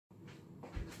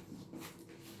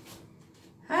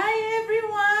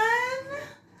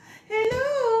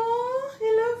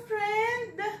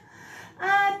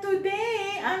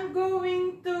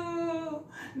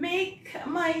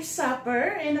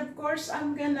supper, and of course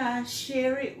I'm gonna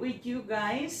share it with you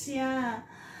guys. Yeah,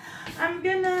 I'm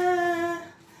gonna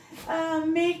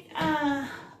make a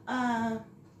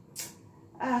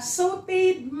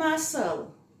sauteed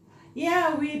mussel.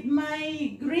 Yeah, with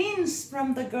my greens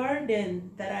from the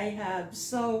garden that I have.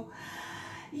 So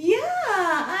yeah,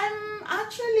 I'm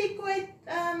actually quite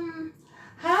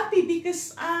happy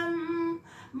because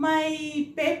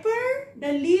my pepper,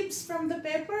 the leaves from the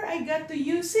pepper, I got to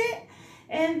use it,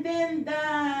 and then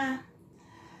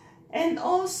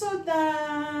also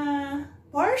the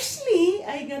parsley,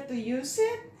 I got to use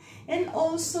it, and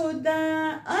also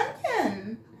the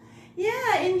onion.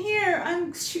 Yeah, in here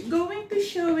I'm going to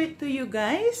show it to you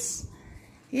guys.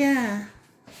 Yeah.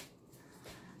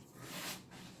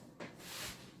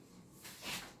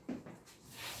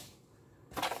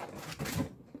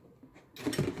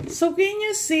 So can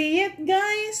you see it,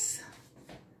 guys?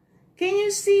 Can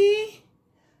you see?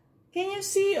 Can you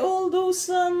see all those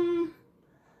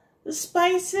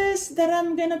spices that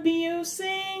I'm gonna be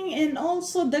using, and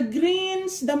also the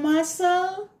greens, the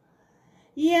mussel?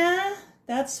 Yeah,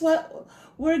 that's what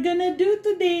we're gonna do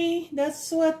today. That's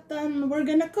what we're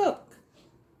gonna cook.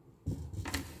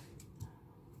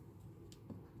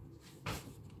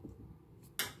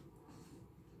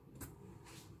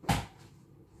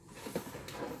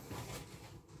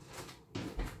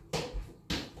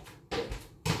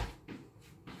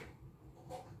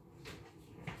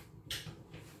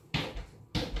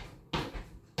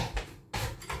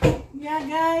 Yeah,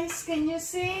 guys, can you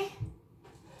see?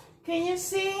 Can you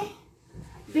see?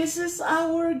 This is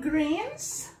our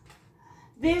greens.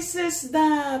 This is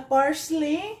the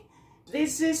parsley.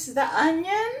 This is the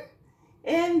onion.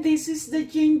 And this is the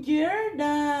ginger,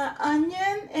 the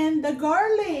onion, and the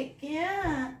garlic.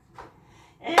 Yeah.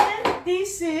 And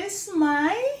this is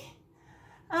my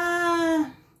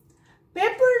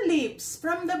pepper leaves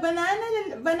from the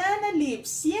banana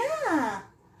leaves. Yeah.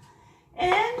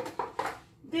 And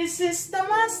this is the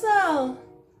mussel.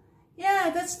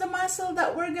 Yeah, that's the mussel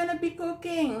that we're gonna be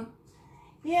cooking.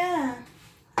 Yeah.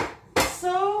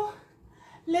 So,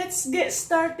 let's get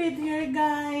started here,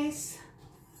 guys.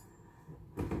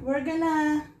 We're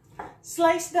gonna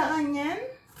slice the onion.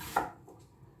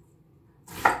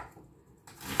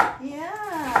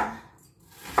 Yeah.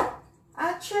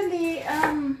 Actually,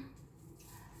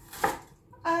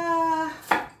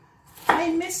 I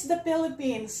miss the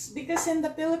Philippines, because in the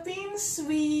Philippines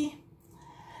we,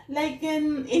 like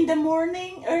in the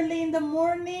morning, early in the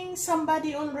morning,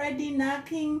 somebody already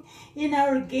knocking in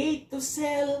our gate to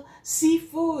sell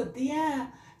seafood. Yeah,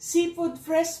 seafood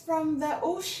fresh from the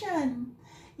ocean.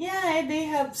 Yeah, they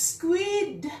have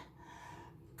squid,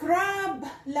 crab,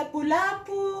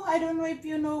 lapu-lapu. I don't know if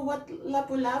you know what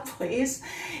lapu-lapu is.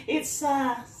 It's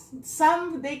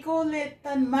some, they call it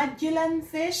Magellan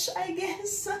fish, I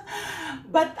guess.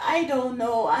 But I don't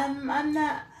know. I'm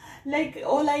not, like,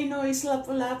 all I know is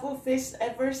lapu-lapu fish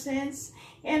ever since.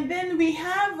 And then we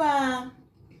have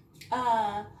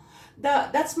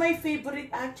that's my favorite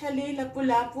actually,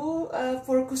 lapu-lapu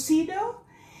for cocido.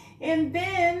 And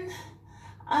then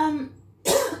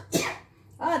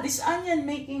this onion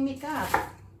making me cough.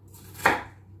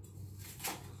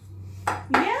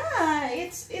 Yeah,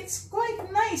 it's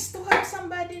quite nice to have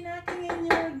somebody knocking in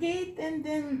your gate and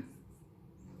then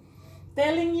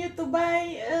telling you to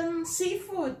buy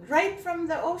seafood right from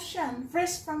the ocean,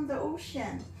 fresh from the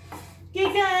ocean.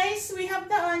 Okay, guys, we have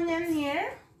the onion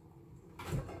here.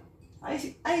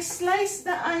 I sliced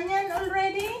the onion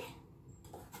already.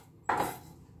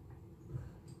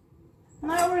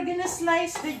 Now we're gonna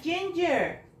slice the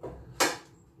ginger.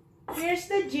 Here's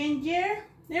the ginger.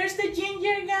 There's the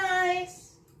ginger,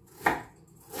 guys.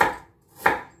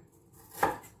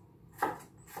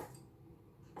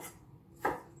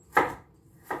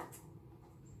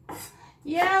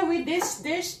 Yeah, with this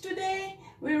dish today,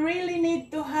 we really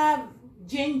need to have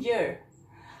ginger.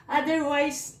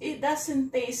 Otherwise, it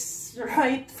doesn't taste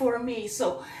right for me.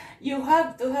 So, you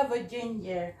have to have a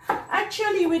ginger.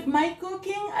 Actually, with my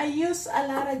cooking, I use a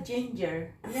lot of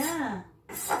ginger. Yeah.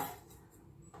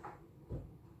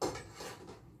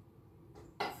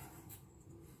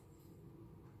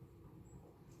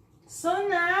 So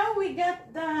now we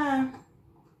got the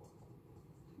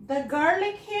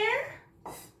garlic here.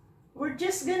 We're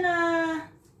just gonna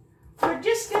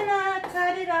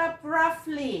cut it up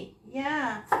roughly.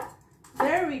 Yeah.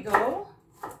 There we go.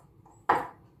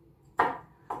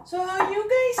 So how you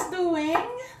guys doing?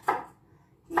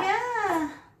 Yeah.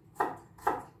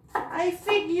 I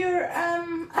figure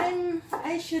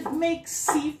I should make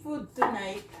seafood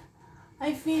tonight.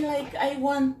 I feel like I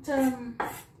want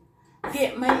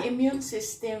get my immune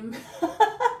system.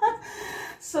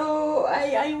 So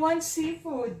I want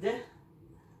seafood.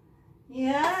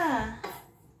 Yeah.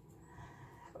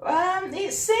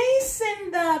 It says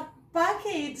in the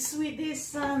package with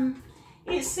this,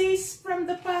 it says from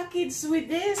the package with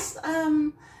this,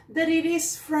 that it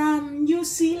is from New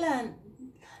Zealand.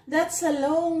 That's a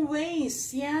long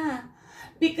ways, yeah.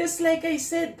 Because like I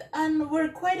said, we're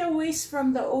quite a ways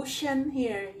from the ocean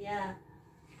here, yeah.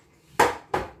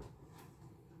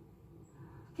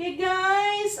 Okay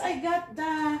guys, I got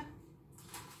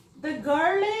the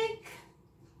garlic.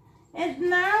 And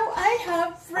now I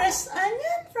have fresh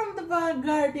onion from the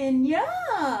garden.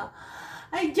 Yeah,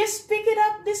 I just picked it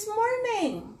up this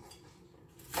morning.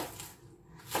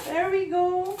 There we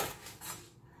go.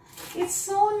 It's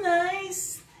so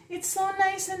nice. It's so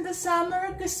nice in the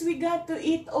summer because we got to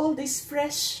eat all these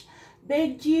fresh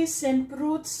veggies and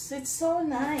fruits. It's so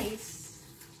nice.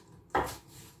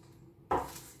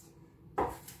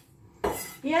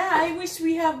 Yeah, I wish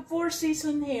we have 4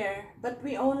 seasons here, but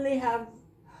we only have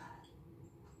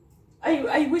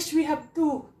I wish we have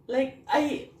 2. Like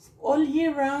all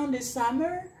year round is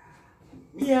summer.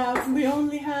 Yeah, we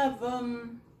only have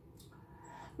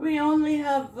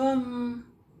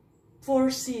 4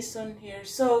 seasons here.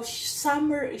 So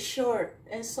summer is short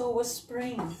and so was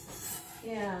spring.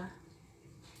 Yeah.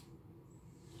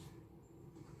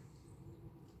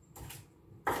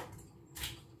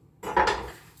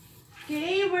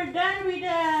 Okay, we're done with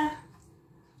the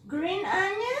green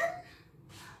onion.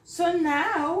 So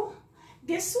now,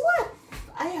 guess what?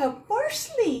 I have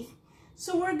parsley.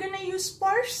 So we're gonna use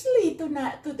parsley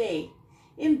today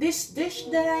in this dish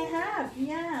that I have.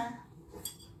 Yeah.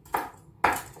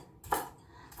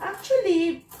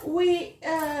 Actually,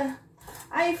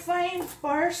 I find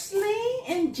parsley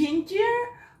and ginger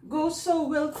go so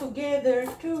well together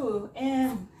too.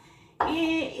 And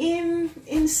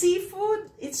in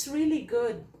seafood, it's really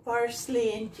good.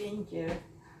 Parsley and ginger.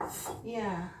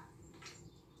 Yeah.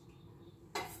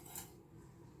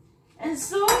 And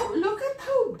so, look at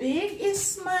how big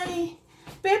is my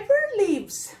pepper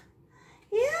leaves.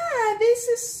 Yeah, this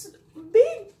is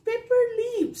big pepper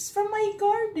leaves from my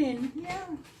garden. Yeah.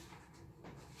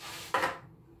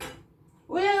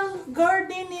 Well,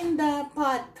 garden in the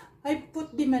pot. I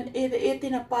put them it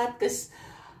in a pot because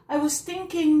I was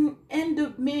thinking end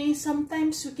of May,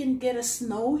 sometimes we can get a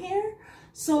snow here.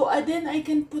 So then I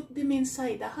can put them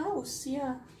inside the house.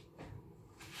 Yeah.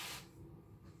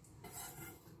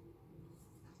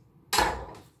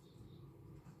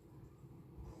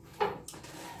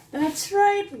 That's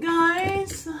right,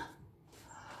 guys.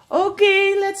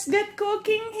 Okay, let's get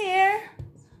cooking here.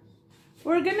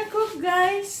 We're gonna cook,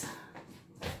 guys.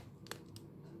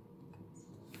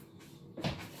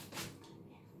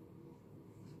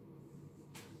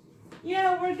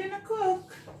 Yeah, we're gonna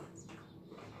cook.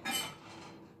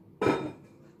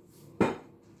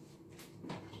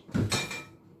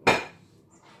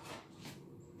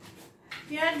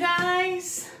 Yeah,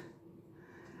 guys.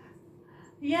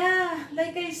 Yeah,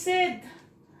 like I said,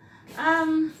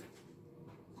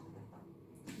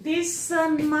 this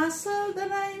mussel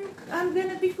that I'm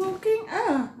gonna be cooking.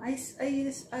 I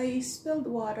spilled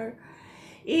water.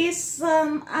 Is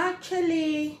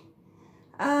actually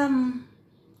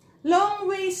long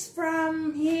ways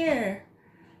from here.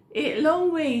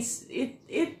 Long ways.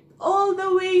 It all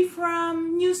the way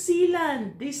from New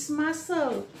Zealand. This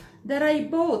mussel that I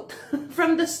bought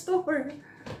from the store.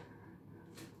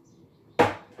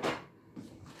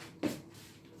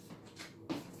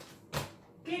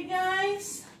 Okay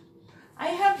guys, I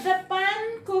have the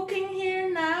pan cooking here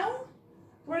now.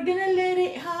 We're gonna let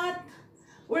it hot.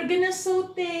 We're gonna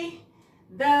saute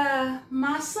the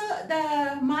mussel,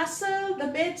 the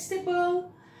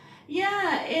vegetable.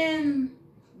 Yeah, and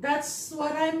that's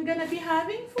what I'm gonna be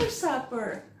having for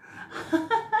supper.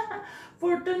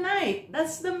 For tonight.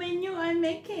 That's the menu I'm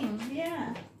making.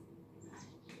 Yeah.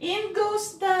 In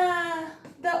goes the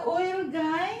oil,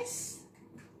 guys.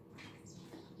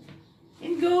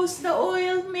 In goes the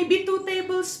oil, maybe 2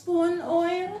 tablespoons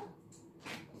oil.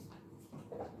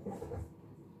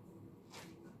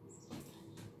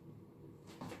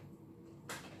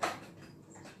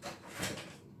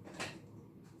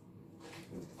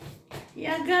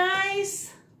 Yeah, guys.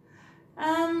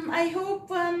 I hope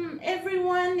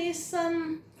everyone is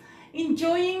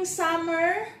enjoying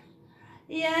summer.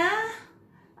 Yeah.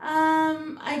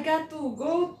 I got to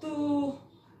go to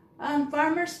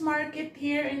farmer's market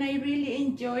here and I really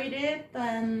enjoyed it,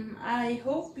 and I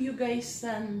hope you guys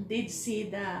did see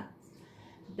the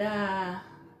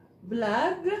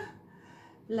vlog.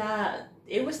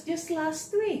 It was just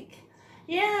last week.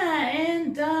 Yeah,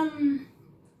 and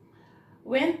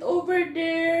went over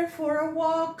there for a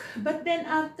walk, but then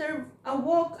after a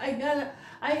walk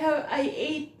I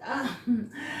ate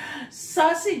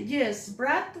sausages,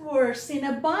 bratwurst in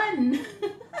a bun.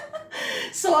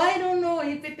 So I don't know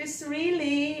if it is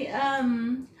really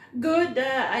good.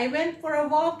 I went for a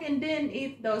walk and then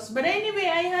eat those, but anyway,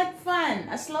 I had fun.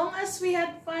 As long as we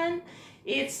had fun,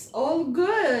 it's all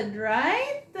good,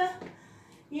 right?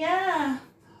 Yeah.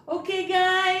 Okay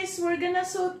guys, we're gonna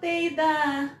saute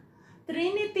the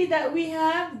trinity that we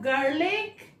have: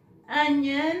 garlic,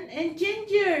 onion, and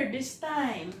ginger this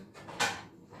time.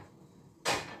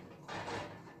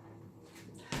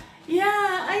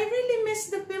 Yeah, I really miss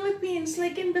the Philippines.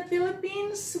 Like in the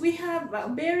Philippines, we have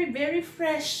very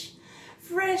fresh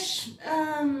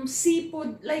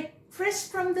seafood, like fresh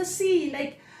from the sea.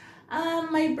 Like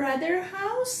my brother's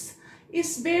house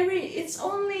is it's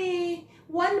only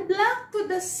 1 block to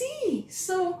the sea.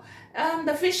 So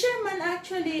the fishermen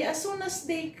actually, as soon as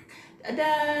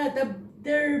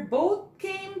their boat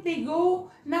came, they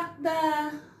go knock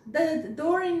the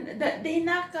door they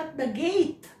knock at the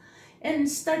gate and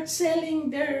start selling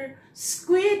their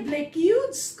squid, like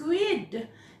huge squid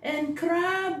and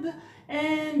crab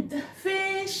and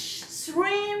fish,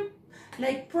 shrimp,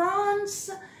 like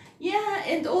prawns, yeah,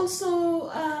 and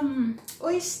also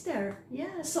oyster.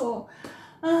 Yeah, so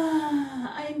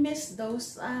I miss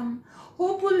those.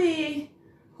 Hopefully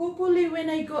when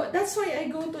I go, that's why I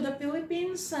go to the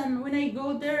Philippines, and when I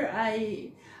go there,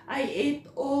 I ate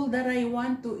all that I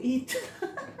want to eat.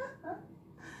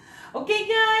 Okay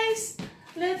guys,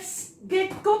 let's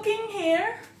get cooking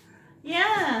here.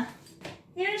 Yeah,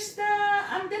 here's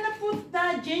I'm gonna put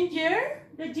the ginger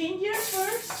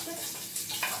first.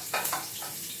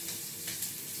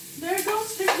 There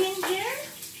goes the ginger.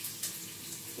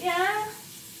 Yeah,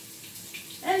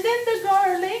 and then the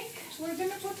garlic. We're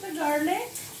gonna put the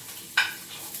garlic.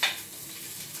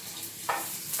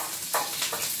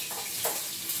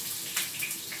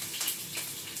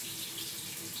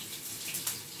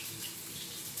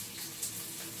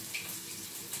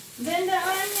 Then the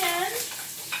onion.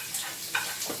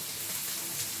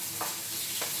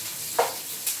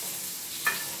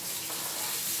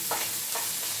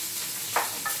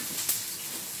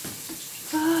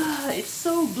 It's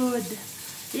so good.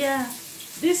 Yeah,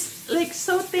 this like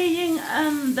sauteing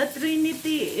the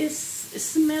trinity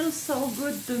smells so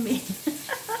good to me.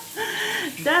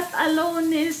 That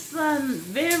alone is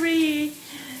very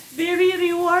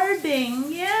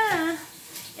rewarding. Yeah.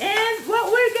 And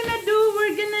what we're gonna do,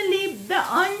 we're gonna leave the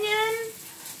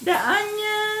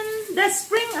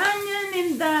spring onion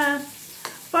and the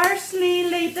parsley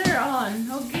later on.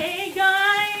 Okay,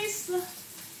 guys?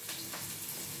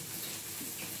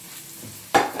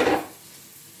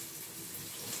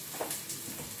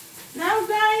 Now,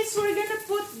 guys, we're gonna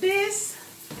put this.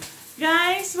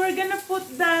 Guys, we're gonna put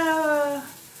the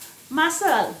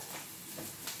mussel.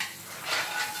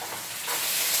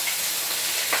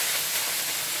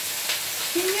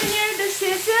 Can you hear the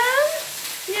sizzle?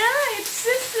 Yeah, it's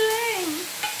sizzling.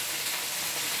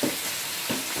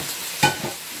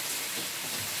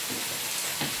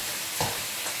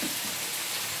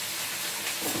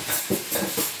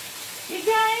 Okay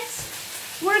guys,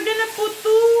 we're gonna put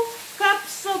 2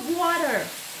 cups of water.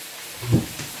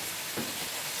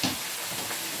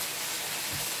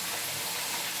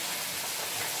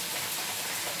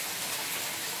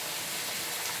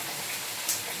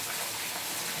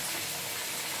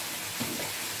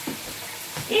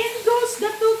 In goes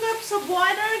the 2 cups of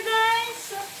water,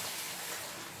 guys.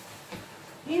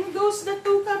 In goes the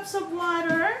 2 cups of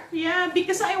water. Yeah,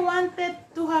 because I wanted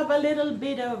to have a little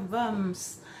bit of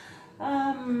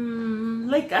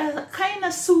like a kind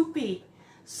of soupy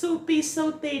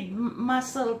sauteed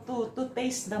mussel to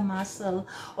taste the mussel.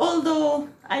 Although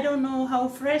I don't know how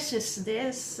fresh is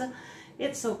this.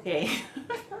 It's okay.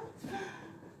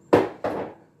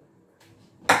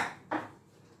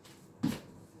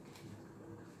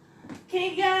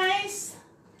 Okay guys,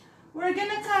 we're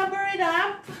gonna cover it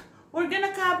up. We're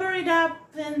gonna cover it up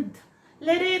and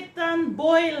let it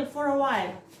boil for a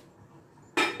while.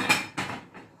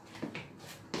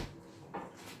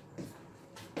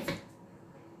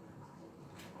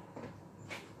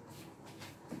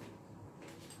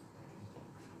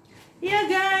 Yeah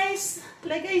guys,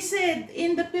 like I said,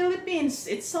 in the Philippines,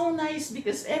 it's so nice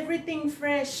because everything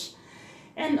fresh.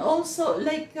 And also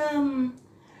like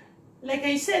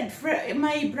I said,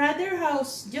 my brother's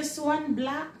house just 1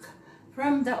 block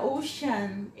from the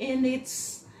ocean, and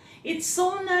it's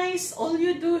so nice. All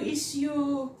you do is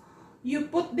you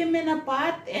put them in a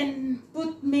pot and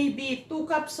put maybe 2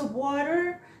 cups of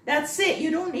water, That's it.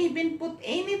 You don't even put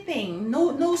anything.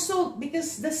 No salt,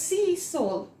 because the sea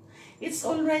salt, it's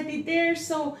already there.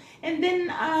 So, and then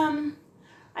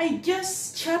I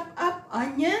just chop up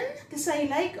onion, because I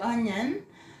like onion.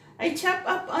 I chop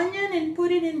up onion and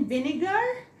put it in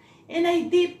vinegar, and I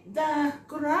dip the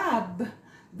crab,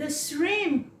 the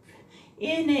shrimp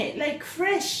in it, like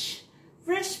fresh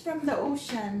from the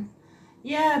ocean.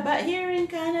 Yeah, but here in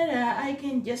Canada, I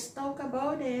can just talk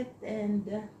about it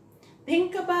and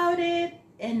think about it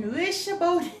and wish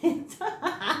about it.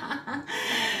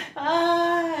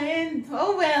 And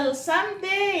oh well,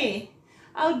 someday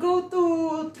I'll go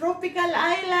to tropical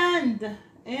island,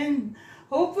 and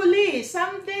hopefully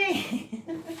someday.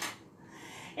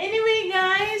 Anyway,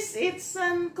 guys, it's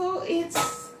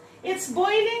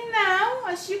boiling now.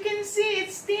 As you can see,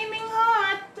 it's steaming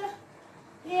hot.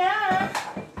 Yeah.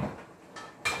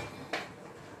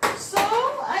 So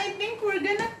I think we're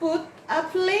gonna put a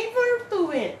flavor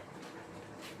to it.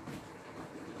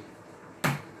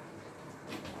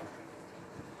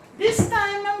 This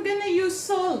time I'm gonna use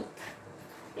salt.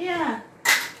 Yeah.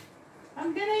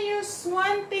 I'm gonna use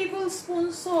 1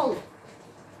 tablespoon salt.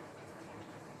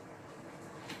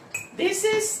 This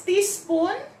is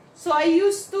teaspoon, so I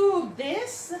use 2 of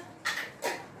this.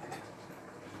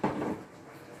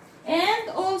 And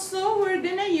also we're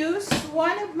gonna use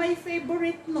one of my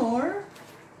favorite Knorr,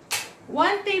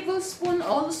 1 tablespoon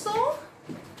also.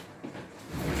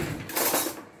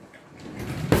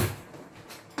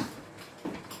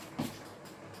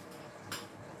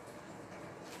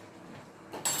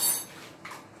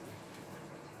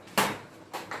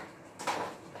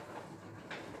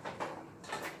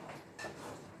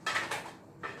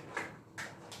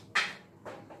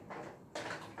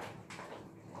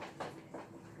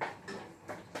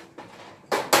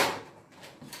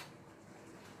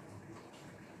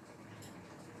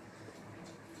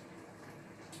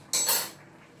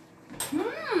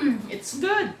 It's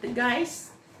good, guys.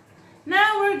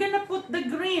 Now we're gonna put the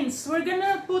greens. We're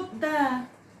gonna put the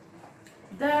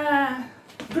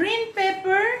green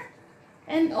pepper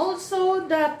and also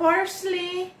the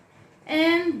parsley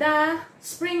and the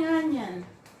spring onion.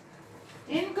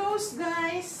 In goes,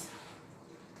 guys.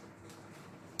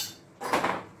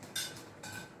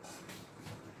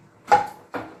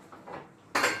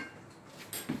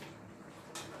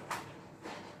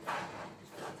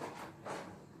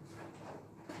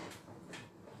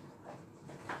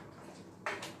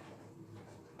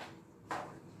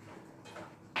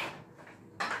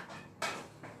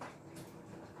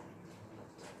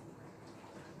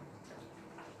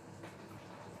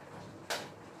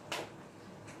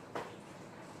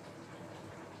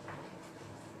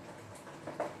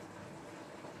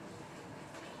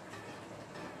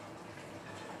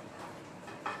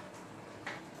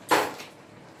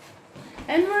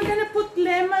 And we're gonna put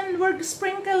lemon, we're gonna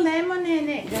sprinkle lemon in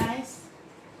it, guys.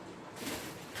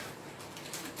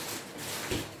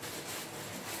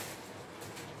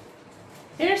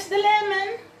 Here's the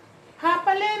lemon, half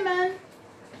a lemon.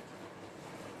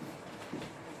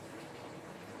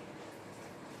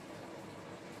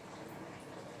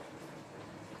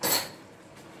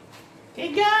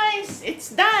 Okay, guys,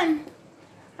 it's done.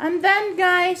 I'm done,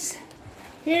 guys.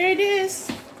 Here it is.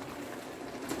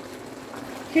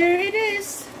 Here it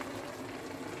is.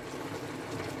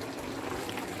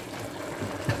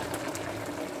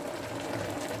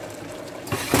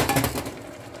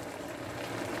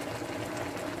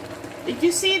 Did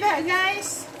you see that,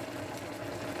 guys?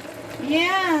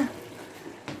 Yeah.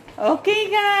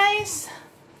 Okay, guys.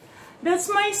 That's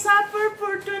my supper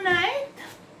for tonight.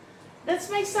 That's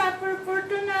my supper for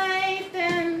tonight.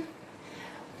 And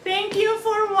thank you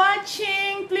for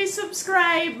watching. Please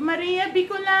subscribe. Maria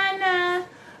Bicolana.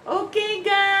 Okay,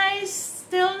 guys.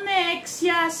 Till next.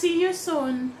 Yeah, see you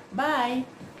soon. Bye.